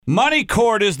Money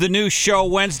Court is the new show,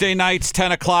 Wednesday nights,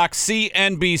 10 o'clock,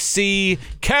 CNBC.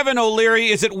 Kevin O'Leary,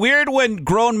 is it weird when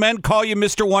grown men call you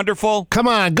Mr. Wonderful? Come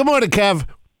on. Good morning, Kev.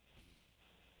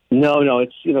 No,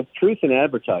 it's, truth in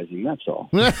advertising, that's all.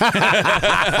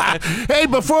 Hey,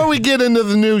 before we get into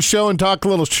the new show and talk a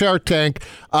little Shark Tank,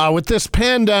 with this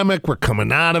pandemic, we're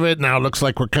coming out of it. Now it looks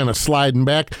like we're kind of sliding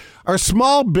back. Are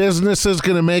small businesses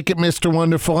going to make it, Mr.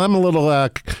 Wonderful? I'm a little, I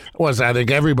think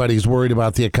everybody's worried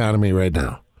about the economy right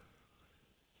now.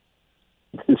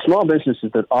 The small businesses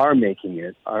that are making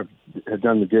it have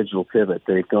done the digital pivot.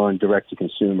 They've gone direct to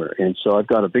consumer. And so I've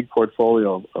got a big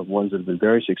portfolio of ones that have been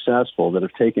very successful that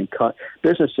have taken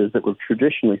businesses that were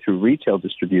traditionally through retail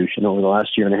distribution over the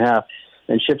last year and a half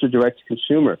and shifted direct to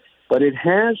consumer. But it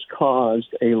has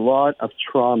caused a lot of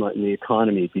trauma in the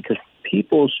economy because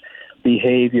people's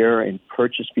behavior and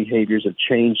purchase behaviors have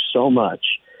changed so much,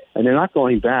 and they're not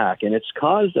going back. And it's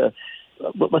caused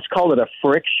let's call it a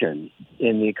friction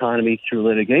in the economy through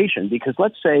litigation, because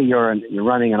let's say you're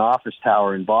running an office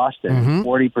tower in Boston, and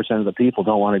 40% of the people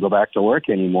don't want to go back to work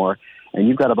anymore, and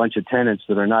you've got a bunch of tenants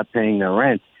that are not paying their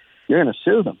rent, you're going to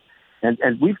sue them.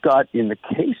 And we've got in the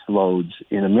caseloads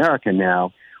in America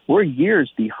now, we're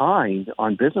years behind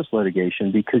on business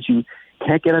litigation because you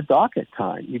can't get a docket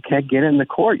time. You can't get in the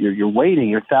court. You're waiting.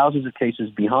 You're thousands of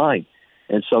cases behind.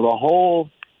 And so the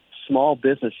whole small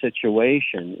business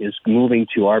situation is moving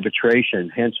to arbitration,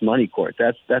 hence Money Court.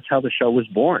 That's how the show was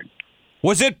born.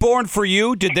 Was it born for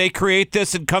you? Did they create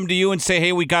this and come to you and say,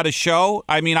 hey, we got a show?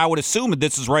 I mean, I would assume that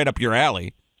this is right up your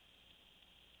alley.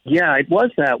 Yeah, it was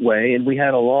that way, and we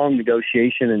had a long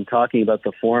negotiation and talking about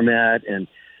the format and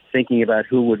thinking about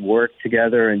who would work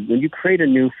together. And when you create a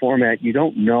new format, you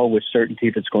don't know with certainty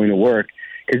if it's going to work.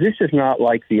 Because this is not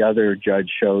like the other judge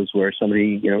shows where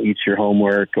somebody, eats your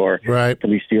homework or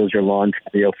somebody steals your lawn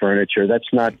patio furniture.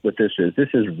 That's not what this is. This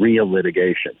is real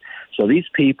litigation. So these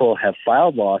people have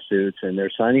filed lawsuits and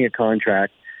they're signing a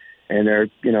contract, and they're,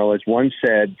 as one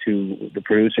said to the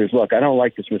producers, look, I don't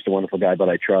like this Mr. Wonderful guy, but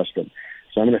I trust him.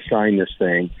 So I'm going to sign this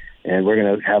thing, and we're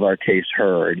going to have our case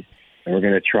heard, and we're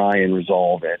going to try and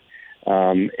resolve it.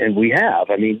 And we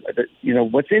have. I mean,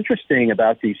 what's interesting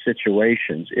about these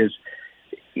situations is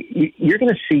you're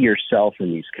going to see yourself in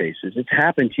these cases. It's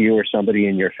happened to you or somebody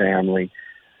in your family.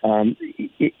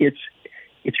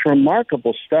 It's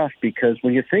remarkable stuff, because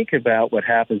when you think about what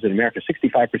happens in America,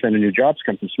 65% of new jobs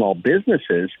come from small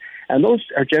businesses, and those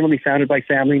are generally founded by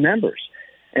family members.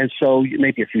 And so you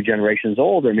may be a few generations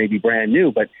old or maybe brand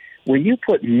new, but when you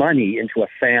put money into a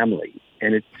family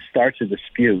and it starts a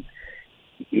dispute,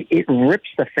 it rips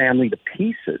the family to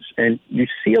pieces. And you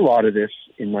see a lot of this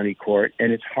in Money Court,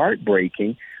 and it's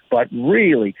heartbreaking, but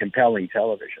really compelling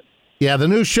television. Yeah, the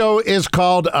new show is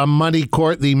called Money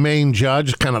Court. The main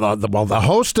judge, the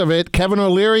host of it, Kevin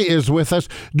O'Leary, is with us.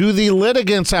 Do the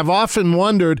litigants, I've often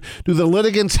wondered, do the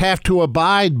litigants have to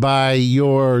abide by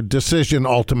your decision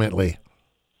ultimately?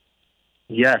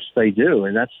 Yes, they do,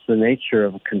 and that's the nature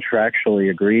of contractually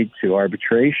agreed to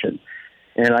arbitration.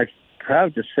 And I'm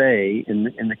proud to say in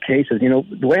the cases,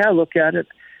 the way I look at it,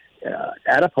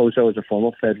 Ada Pozo is a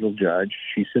former federal judge.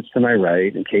 She sits to my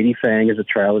right, and Katie Fang is a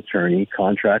trial attorney.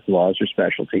 Contract law is her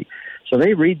specialty. So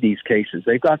they read these cases.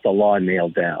 They've got the law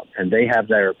nailed down, and they have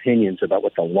their opinions about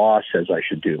what the law says I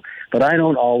should do. But I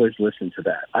don't always listen to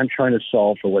that. I'm trying to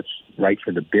solve for what's right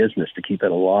for the business to keep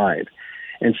it alive.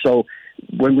 And so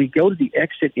when we go to the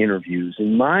exit interviews,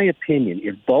 in my opinion,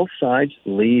 if both sides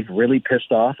leave really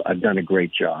pissed off, I've done a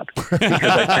great job, because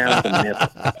I found the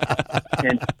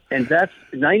middle. And that's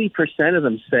 90% of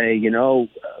them say,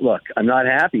 look, I'm not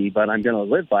happy, but I'm going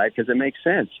to live by it because it makes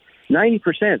sense.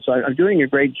 90%. So I'm doing a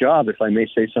great job, if I may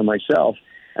say so myself.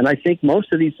 And I think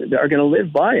most of these are going to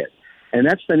live by it. And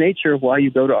that's the nature of why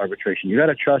you go to arbitration. You got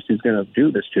to trust who's going to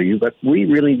do this to you, but we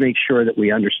really make sure that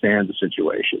we understand the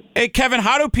situation. Hey, Kevin,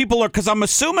 how do people, because I'm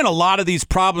assuming a lot of these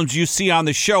problems you see on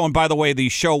the show, and by the way, the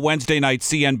show Wednesday night,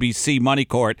 CNBC Money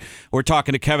Court, we're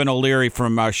talking to Kevin O'Leary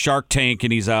from Shark Tank,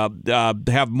 and he's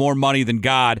have more money than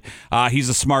God. He's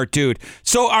a smart dude.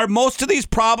 So are most of these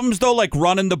problems, though, like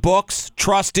running the books,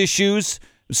 trust issues,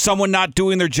 someone not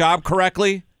doing their job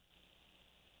correctly?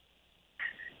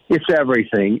 It's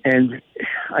everything. And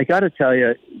I got to tell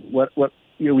you,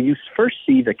 when you first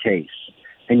see the case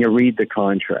and you read the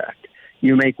contract,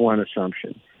 you make one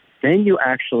assumption. Then you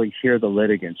actually hear the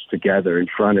litigants together in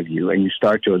front of you, and you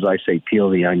start to, as I say, peel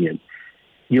the onion.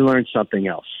 You learn something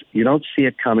else. You don't see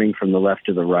it coming from the left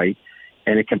to the right,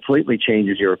 and it completely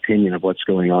changes your opinion of what's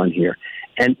going on here.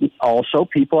 And also,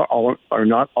 people are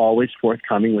not always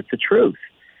forthcoming with the truth.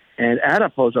 And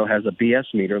Ada Pozo has a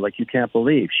BS meter like you can't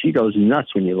believe. She goes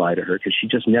nuts when you lie to her because she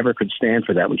just never could stand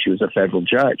for that when she was a federal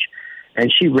judge.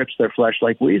 And she rips their flesh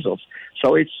like weasels.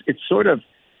 So it's sort of,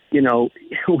 we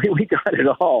got it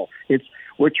all.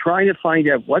 We're trying to find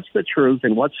out what's the truth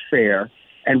and what's fair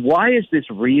and why is this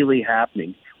really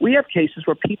happening. We have cases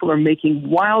where people are making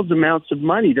wild amounts of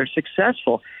money. They're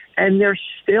successful, and they're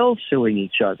still suing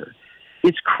each other.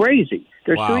 It's crazy.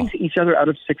 They're suing each other out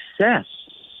of success.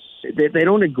 They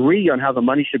don't agree on how the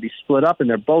money should be split up, and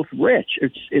they're both rich.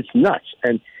 It's nuts.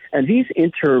 And these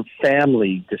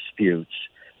inter-family disputes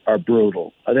are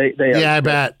brutal. They yeah, I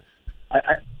bet.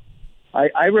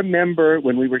 I remember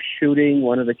when we were shooting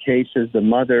one of the cases, the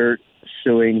mother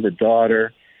suing the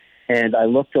daughter, and I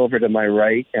looked over to my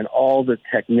right, and all the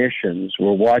technicians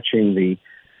were watching the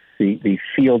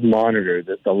field monitor,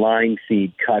 the line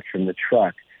feed cut from the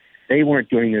truck. They weren't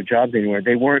doing their jobs anymore.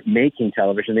 They weren't making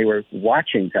television. They were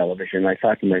watching television. I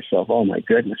thought to myself, oh, my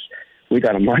goodness, we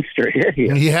got a monster hit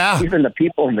here. Yeah. Even the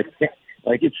people in the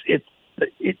like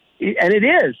and it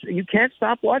is. You can't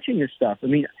stop watching this stuff. I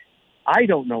mean, I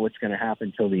don't know what's going to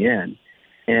happen till the end.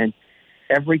 And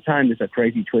every time there's a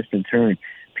crazy twist and turn,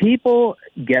 people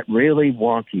get really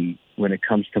wonky when it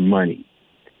comes to money.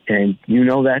 And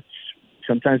that's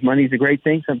sometimes money is a great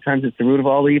thing. Sometimes it's the root of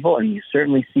all evil. And you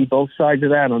certainly see both sides of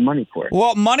that on Money Court.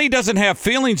 Well, money doesn't have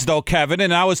feelings, though, Kevin.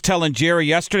 And I was telling Jerry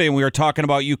yesterday when we were talking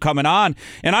about you coming on.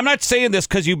 And I'm not saying this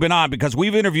because you've been on, because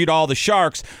we've interviewed all the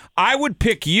Sharks. I would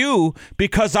pick you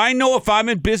because I know if I'm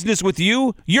in business with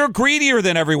you, you're greedier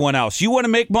than everyone else. You want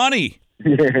to make money.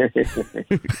 And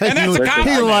that's a compliment.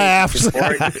 He laughs.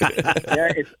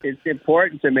 It's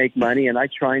important to make money, and I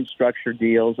try and structure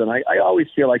deals, and I always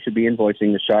feel I should be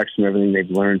invoicing the Sharks from everything they've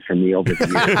learned from me over the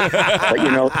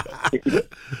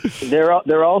years. But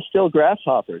they're all still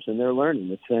grasshoppers, and they're learning.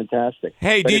 It's fantastic.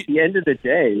 Hey, but at the end of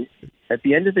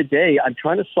the day, I'm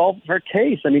trying to solve her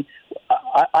case. I mean,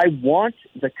 I want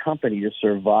the company to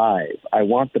survive. I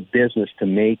want the business to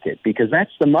make it because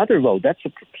that's the mother lode. That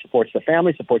supports the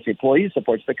family, supports the employees,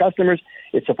 supports the customers.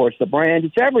 It supports the brand.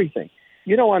 It's everything.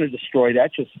 You don't want to destroy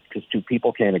that just because two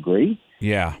people can't agree.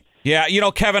 Yeah. Yeah,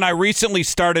 Kevin, I recently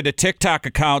started a TikTok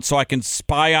account so I can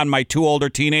spy on my two older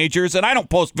teenagers, and I don't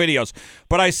post videos,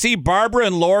 but I see Barbara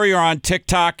and Lori are on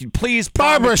TikTok. Please,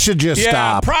 Barbara should just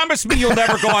stop. Promise me you'll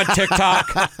never go on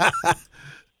TikTok.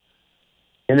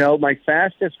 My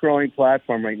fastest growing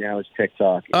platform right now is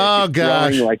TikTok. Oh, it's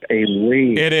gosh. growing like a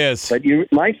weed. It is. But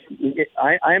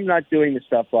I'm not doing the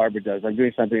stuff Barbara does. I'm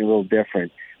doing something a little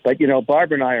different. But,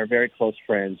 Barbara and I are very close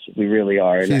friends. We really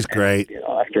are. She's great.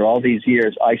 After all these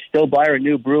years, I still buy her a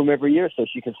new broom every year so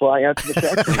she can fly out to the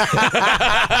Shark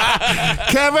Tank.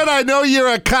 Kevin, I know you're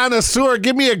a connoisseur.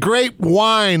 Give me a great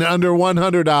wine under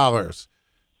 $100.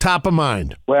 Top of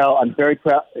mind. Well, I'm very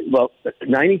proud. Well,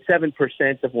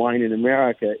 97% of wine in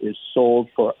America is sold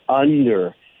for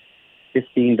under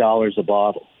 $15 a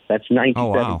bottle. That's 97%. Oh,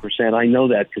 wow. I know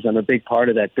that because I'm a big part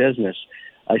of that business.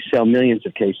 I sell millions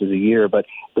of cases a year, but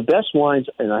the best wines,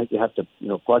 and I have to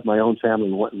plug my own family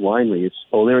winery, it's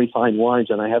O'Leary Fine Wines,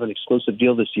 and I have an exclusive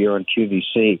deal this year on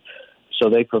QVC. So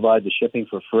they provide the shipping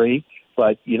for free,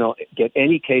 but, get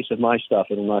any case of my stuff,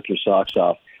 it'll knock your socks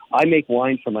off. I make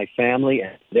wine for my family,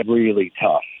 and they're really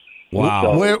tough.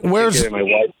 Wow. So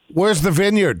Where's the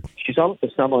vineyard? She's almost a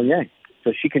sommelier,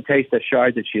 so she can taste the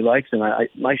Chard that she likes, and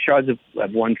my Chards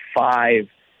have won 5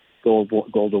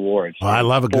 gold awards. Oh, I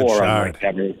love a good Chard.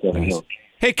 Nice.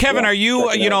 Hey, Kevin, are you,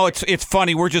 it's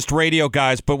funny, we're just radio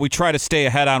guys, but we try to stay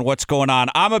ahead on what's going on.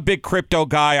 I'm a big crypto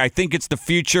guy. I think it's the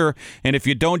future, and if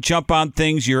you don't jump on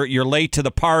things, you're late to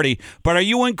the party. But are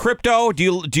you in crypto? Do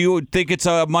you think it's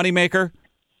a moneymaker?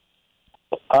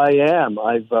 I am.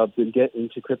 I've been getting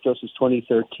into crypto since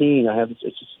 2013.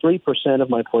 It's 3% of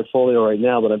my portfolio right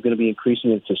now, but I'm going to be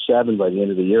increasing it to 7 by the end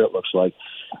of the year, it looks like.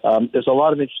 There's a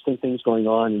lot of interesting things going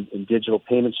on in digital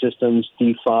payment systems,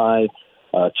 DeFi,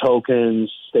 tokens,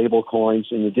 stable coins,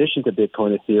 in addition to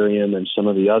Bitcoin, Ethereum, and some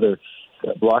of the other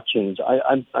blockchains.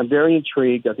 I'm very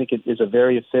intrigued. I think it is a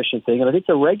very efficient thing. And I think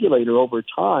the regulator over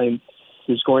time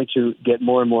is going to get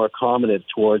more and more accommodative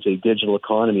towards a digital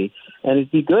economy. And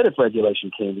it'd be good if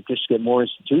regulation came to just get more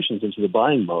institutions into the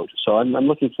buying mode. So I'm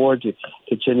looking forward to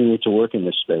continuing to work in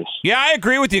this space. Yeah, I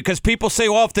agree with you because people say,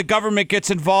 well, if the government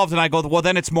gets involved, and I go, well,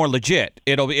 then it's more legit.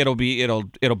 It'll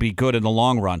be good in the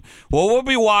long run. Well, we'll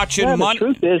be watching. Yeah, the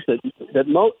truth is that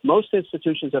most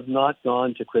institutions have not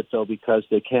gone to crypto because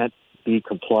they can't be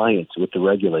compliant with the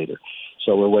regulator.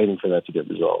 So we're waiting for that to get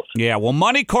resolved. Yeah, well,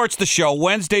 Money Court's the show.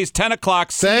 Wednesdays, 10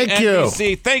 o'clock. Thank CNBC.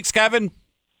 you. Thanks, Kevin.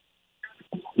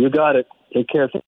 You got it. Take care.